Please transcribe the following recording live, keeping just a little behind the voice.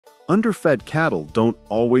Underfed cattle don't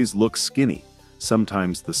always look skinny.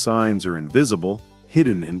 Sometimes the signs are invisible,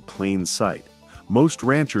 hidden in plain sight. Most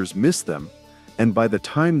ranchers miss them, and by the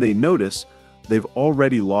time they notice, they've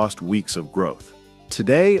already lost weeks of growth.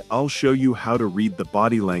 Today, I'll show you how to read the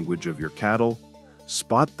body language of your cattle,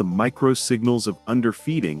 spot the micro signals of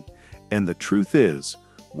underfeeding, and the truth is,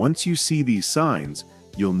 once you see these signs,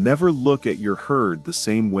 you'll never look at your herd the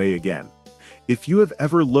same way again. If you have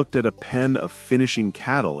ever looked at a pen of finishing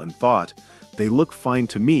cattle and thought, they look fine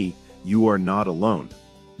to me, you are not alone.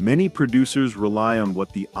 Many producers rely on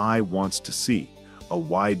what the eye wants to see: a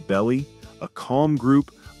wide belly, a calm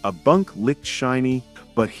group, a bunk licked shiny.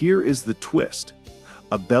 But here is the twist.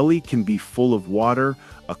 A belly can be full of water,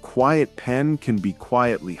 a quiet pen can be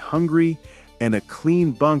quietly hungry, and a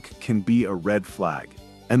clean bunk can be a red flag.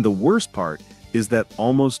 And the worst part is that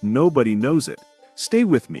almost nobody knows it. Stay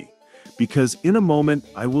with me, because in a moment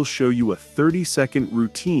I will show you a 30-second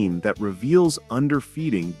routine that reveals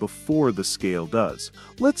underfeeding before the scale does.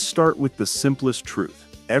 Let's start with the simplest truth.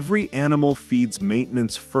 Every animal feeds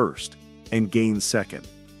maintenance first and gains second.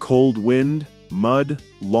 Cold wind, mud,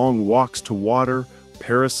 long walks to water,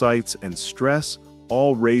 parasites, and stress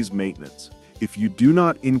all raise maintenance. If you do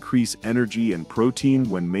not increase energy and protein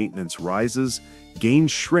when maintenance rises, gain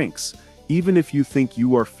shrinks, even if you think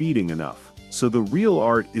you are feeding enough. So the real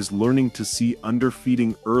art is learning to see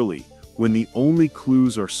underfeeding early, when the only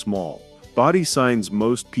clues are small. Body signs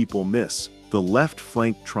most people miss: the left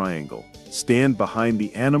flank triangle. Stand behind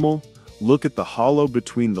the animal, look at the hollow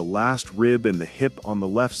between the last rib and the hip on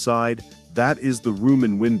the left side. That is the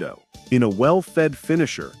rumen window. In a well-fed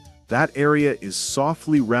finisher, that area is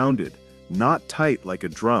softly rounded, not tight like a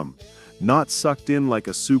drum, not sucked in like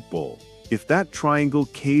a soup bowl. If that triangle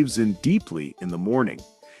caves in deeply in the morning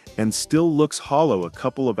and still looks hollow a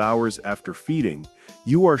couple of hours after feeding,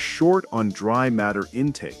 you are short on dry matter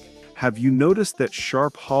intake. Have you noticed that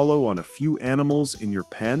sharp hollow on a few animals in your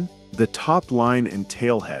pen? The top line and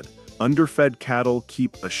tailhead. Underfed cattle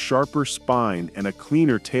keep a sharper spine and a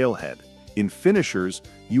cleaner tailhead. In finishers,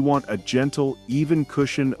 you want a gentle, even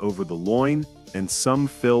cushion over the loin and some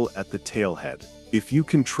fill at the tailhead. If you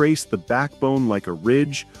can trace the backbone like a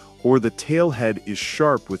ridge, or the tailhead is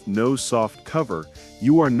sharp with no soft cover,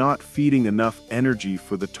 you are not feeding enough energy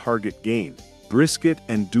for the target gain. Brisket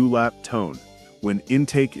and dewlap tone. When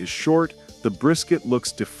intake is short, the brisket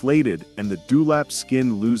looks deflated and the dewlap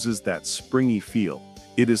skin loses that springy feel.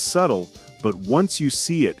 It is subtle, but once you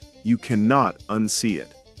see it, you cannot unsee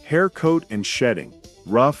it. Hair coat and shedding.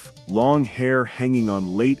 Rough, long hair hanging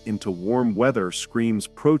on late into warm weather screams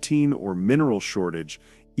protein or mineral shortage,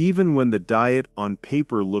 even when the diet on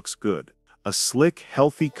paper looks good. A slick,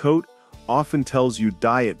 healthy coat often tells you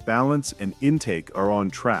diet balance and intake are on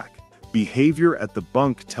track. Behavior at the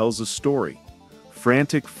bunk tells a story.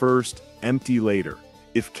 Frantic first, empty later.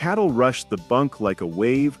 If cattle rush the bunk like a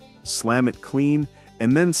wave, slam it clean,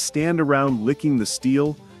 and then stand around licking the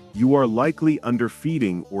steel, you are likely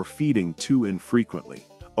underfeeding or feeding too infrequently.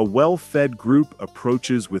 A well-fed group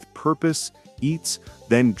approaches with purpose, eats,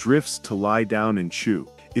 then drifts to lie down and chew.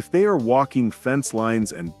 If they are walking fence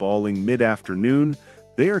lines and bawling mid-afternoon,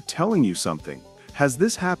 they are telling you something. Has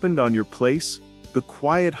this happened on your place? The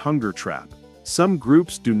quiet hunger trap. Some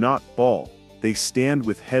groups do not bawl. They stand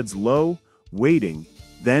with heads low, waiting,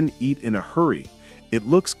 then eat in a hurry. It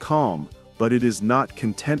looks calm, but it is not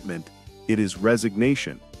contentment, it is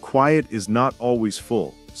resignation. Quiet is not always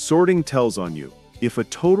full. Sorting tells on you. If a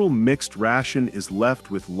total mixed ration is left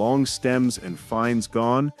with long stems and fines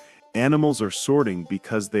gone, animals are sorting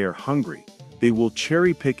because they are hungry. They will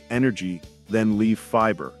cherry-pick energy, then leave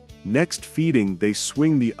fiber. Next feeding, they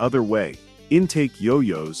swing the other way. Intake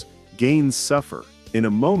yo-yos, gains suffer. In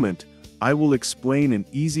a moment, I will explain an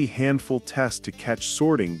easy handful test to catch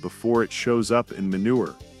sorting before it shows up in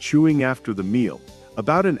manure. Chewing after the meal.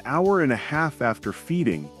 About an hour and a half after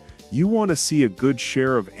feeding, you want to see a good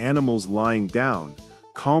share of animals lying down,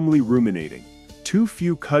 calmly ruminating. Too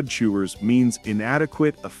few cud chewers means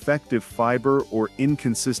inadequate effective fiber or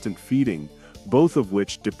inconsistent feeding, both of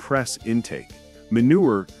which depress intake.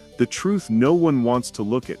 Manure, the truth no one wants to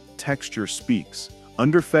look at, texture speaks.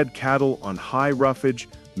 Underfed cattle on high roughage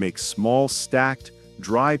make small stacked,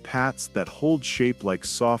 dry pats that hold shape like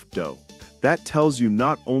soft dough. That tells you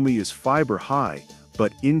not only is fiber high,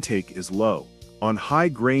 but intake is low. On high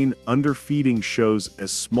grain, underfeeding shows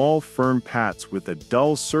as small firm pats with a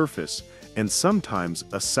dull surface and sometimes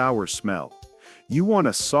a sour smell. You want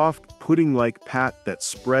a soft, pudding-like pat that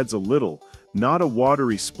spreads a little, not a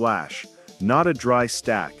watery splash, not a dry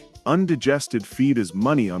stack. Undigested feed is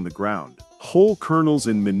money on the ground. Whole kernels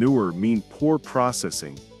in manure mean poor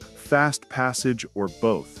processing. fast passage, or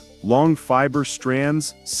both. Long fiber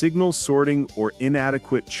strands, signal sorting, or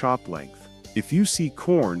inadequate chop length. If you see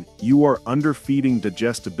corn, you are underfeeding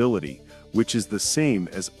digestibility, which is the same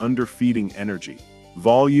as underfeeding energy.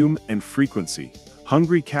 Volume and frequency.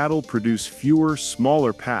 Hungry cattle produce fewer,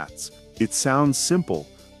 smaller pats. It sounds simple,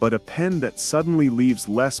 but a pen that suddenly leaves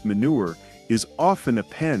less manure is often a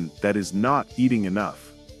pen that is not eating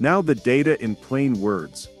enough. Now the data in plain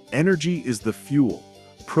words. Energy is the fuel.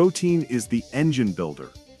 Protein is the engine builder.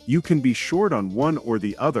 You can be short on one or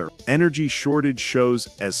the other. Energy shortage shows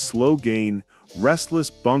as slow gain, restless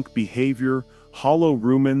bunk behavior, hollow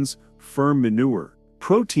rumens, firm manure.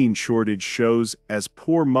 Protein shortage shows as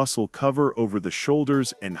poor muscle cover over the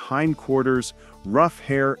shoulders and hindquarters, rough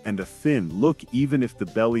hair, and a thin look even if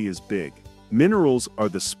the belly is big. Minerals are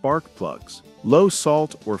the spark plugs. Low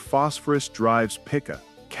salt or phosphorus drives pica.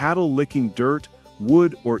 Cattle licking dirt,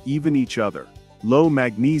 wood, or even each other. Low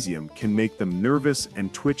magnesium can make them nervous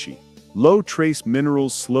and twitchy. Low trace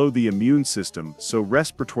minerals slow the immune system, so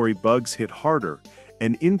respiratory bugs hit harder,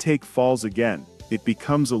 and intake falls again. It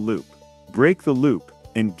becomes a loop. Break the loop,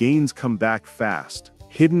 and gains come back fast.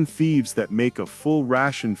 Hidden thieves that make a full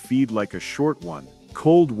ration feed like a short one.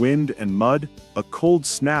 Cold wind and mud. A cold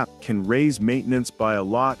snap can raise maintenance by a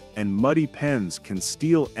lot, and muddy pens can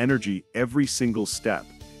steal energy every single step.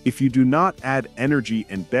 If you do not add energy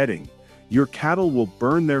and bedding, your cattle will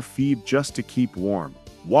burn their feed just to keep warm.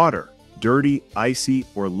 Water. Dirty, icy,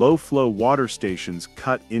 or low-flow water stations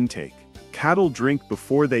cut intake. Cattle drink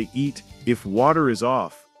before they eat. If water is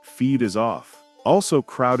off, feed is off. Also,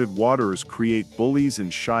 crowded waters create bullies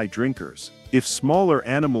and shy drinkers. If smaller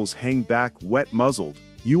animals hang back wet-muzzled,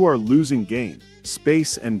 you are losing gain.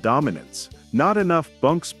 Space and dominance. Not enough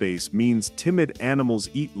bunk space means timid animals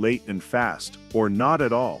eat late and fast, or not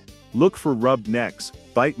at all. Look for rubbed necks,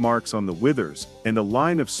 bite marks on the withers, and a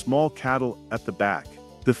line of small cattle at the back.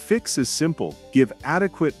 The fix is simple. Give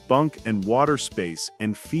adequate bunk and water space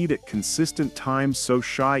and feed at consistent times so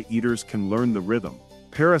shy eaters can learn the rhythm.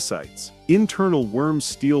 Parasites. Internal worms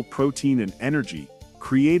steal protein and energy,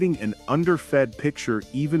 creating an underfed picture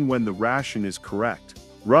even when the ration is correct.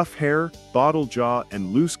 Rough hair, bottle jaw,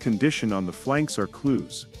 and loose condition on the flanks are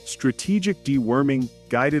clues. Strategic deworming,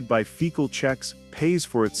 guided by fecal checks, pays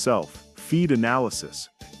for itself. Feed analysis.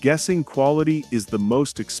 Guessing quality is the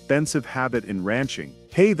most expensive habit in ranching.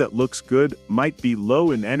 Hay that looks good might be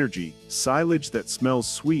low in energy. Silage that smells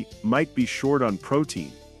sweet might be short on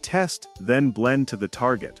protein. Test, then blend to the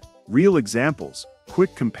target. Real examples.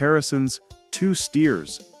 Quick comparisons. 2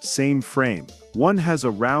 steers, same frame. One has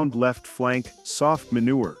a round left flank, soft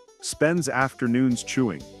manure, spends afternoons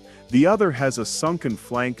chewing. The other has a sunken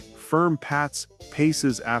flank, firm pats,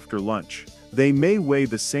 paces after lunch. They may weigh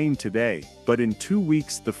the same today, but in 2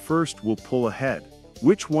 weeks the first will pull ahead.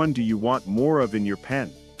 Which one do you want more of in your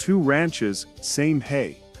pen? 2 ranches, same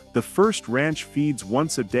hay. The first ranch feeds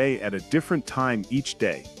once a day at a different time each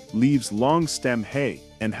day, leaves long stem hay,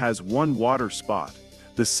 and has 1 water spot.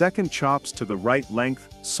 The second chops to the right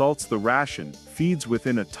length, salts the ration, feeds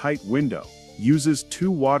within a tight window, uses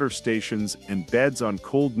 2 water stations and beds on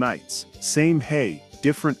cold nights. Same hay,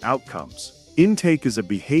 different outcomes. Intake is a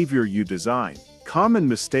behavior you design. Common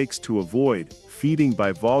mistakes to avoid: feeding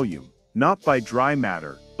by volume, not by dry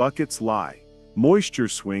matter. Buckets lie. Moisture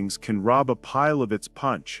swings can rob a pile of its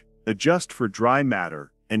punch. Adjust for dry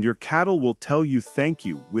matter, and your cattle will tell you thank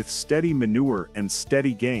you with steady manure and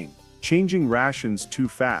steady gain. Changing rations too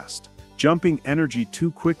fast. Jumping energy too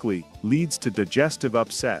quickly leads to digestive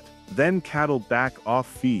upset. Then cattle back off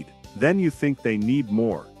feed. Then you think they need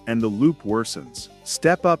more, and the loop worsens.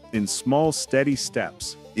 Step up in small, steady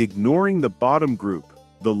steps. Ignoring the bottom group,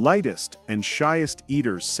 the lightest and shyest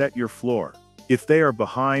eaters set your floor. If they are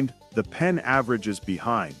behind, the pen average is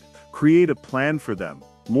behind. Create a plan for them.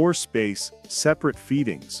 More space, separate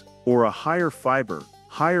feedings, or a higher fiber,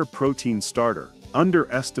 higher protein starter.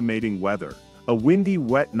 Underestimating weather. A windy,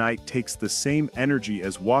 wet night takes the same energy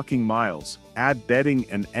as walking miles. Add bedding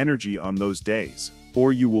and energy on those days,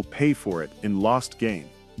 or you will pay for it in lost gain.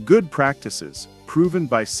 Good practices, proven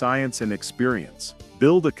by science and experience.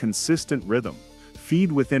 Build a consistent rhythm.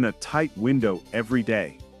 Feed within a tight window every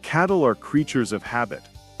day. Cattle are creatures of habit.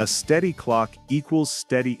 A steady clock equals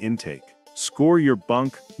steady intake. Score your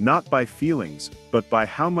bunk, not by feelings, but by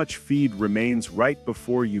how much feed remains right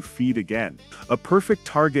before you feed again. A perfect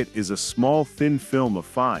target is a small, thin film of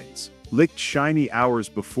fines. Licked shiny hours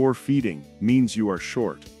before feeding means you are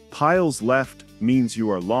short. Piles left means you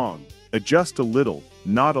are long. Adjust a little,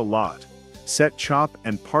 not a lot. Set chop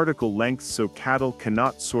and particle lengths so cattle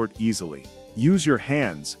cannot sort easily. Use your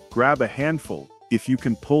hands, grab a handful, If you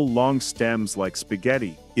can pull long stems like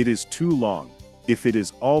spaghetti, it is too long. If it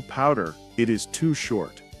is all powder, it is too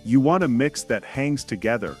short. You want a mix that hangs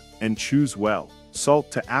together, and choose well.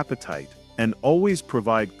 Salt to appetite, and always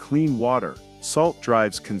provide clean water. Salt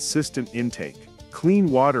drives consistent intake.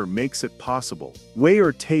 Clean water makes it possible. Weigh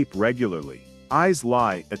or tape regularly. Eyes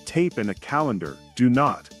lie, a tape and a calendar do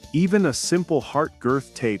not. Even a simple heart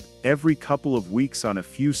girth tape every couple of weeks on a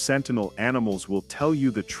few sentinel animals will tell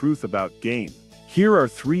you the truth about gain. Here are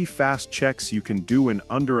 3 fast checks you can do in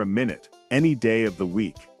under a minute, any day of the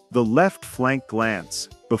week. The left flank glance.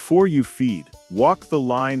 Before you feed, walk the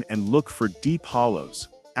line and look for deep hollows.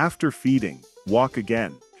 After feeding, walk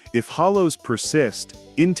again. If hollows persist,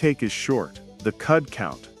 intake is short. The cud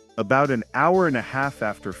count. About an hour and a half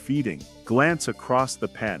after feeding, glance across the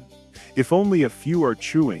pen. If only a few are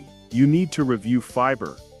chewing, you need to review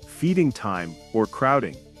fiber, feeding time, or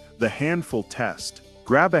crowding. The handful test.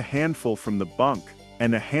 Grab a handful from the bunk,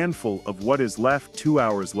 and a handful of what is left 2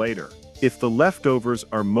 hours later. If the leftovers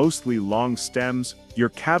are mostly long stems, your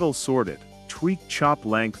cattle sorted. Tweak chop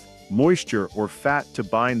length, moisture or fat to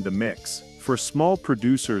bind the mix. For small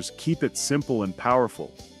producers, keep it simple and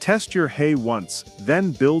powerful. Test your hay once,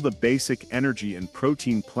 then build a basic energy and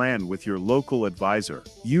protein plan with your local advisor.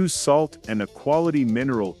 Use salt and a quality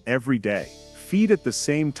mineral every day. Feed at the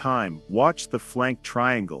same time, watch the flank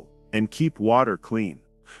triangle, and keep water clean.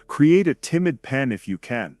 Create a timid pen if you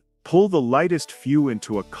can. Pull the lightest few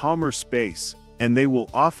into a calmer space, and they will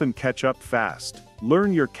often catch up fast.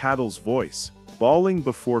 Learn your cattle's voice. Bawling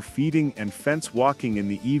before feeding and fence walking in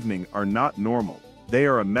the evening are not normal. They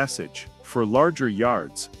are a message. For larger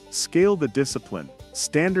yards, scale the discipline.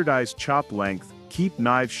 Standardize chop length, keep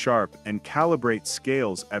knives sharp, and calibrate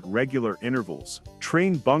scales at regular intervals.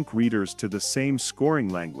 Train bunk readers to the same scoring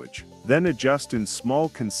language. Then adjust in small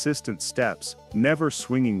consistent steps, never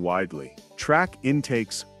swinging widely. Track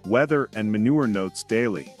intakes, weather, and manure notes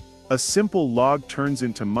daily. A simple log turns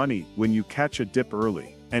into money when you catch a dip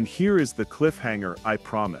early. And here is the cliffhanger I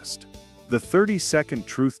promised. The 30-second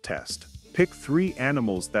truth test. Pick 3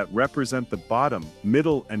 animals that represent the bottom,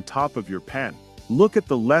 middle, and top of your pen. Look at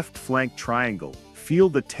the left flank triangle. Feel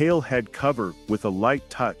the tailhead cover with a light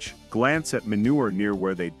touch. Glance at manure near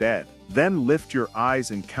where they bed. Then lift your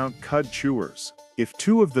eyes and count cud chewers. If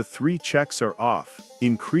 2 of the 3 checks are off,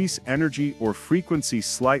 increase energy or frequency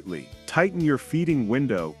slightly. Tighten your feeding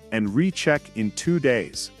window and recheck in 2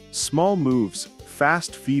 days. Small moves,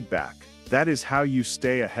 fast feedback. That is how you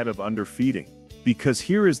stay ahead of underfeeding. Because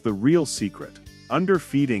here is the real secret.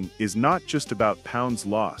 Underfeeding is not just about pounds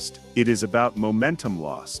lost, it is about momentum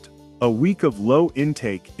lost. A week of low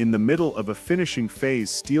intake in the middle of a finishing phase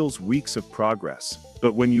steals weeks of progress.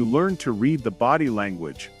 But when you learn to read the body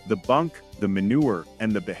language, the bunk, the manure,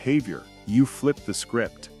 and the behavior, you flip the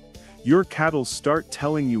script. Your cattle start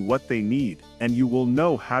telling you what they need, and you will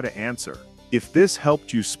know how to answer. If this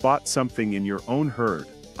helped you spot something in your own herd,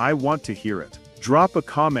 I want to hear it. Drop a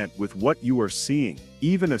comment with what you are seeing.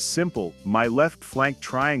 Even a simple, my left flank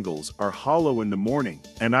triangles are hollow in the morning,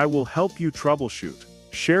 and I will help you troubleshoot.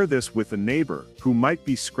 Share this with a neighbor who might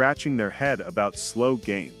be scratching their head about slow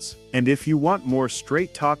gains. And if you want more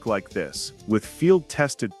straight talk like this, with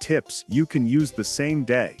field-tested tips you can use the same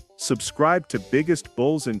day, subscribe to Biggest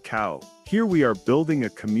Bulls and Cow. Here we are building a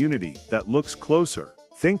community that looks closer,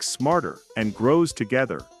 thinks smarter, and grows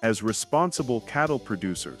together as responsible cattle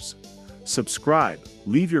producers. Subscribe,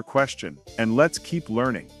 leave your question, and let's keep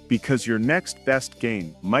learning, because your next best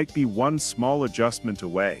gain might be one small adjustment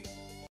away.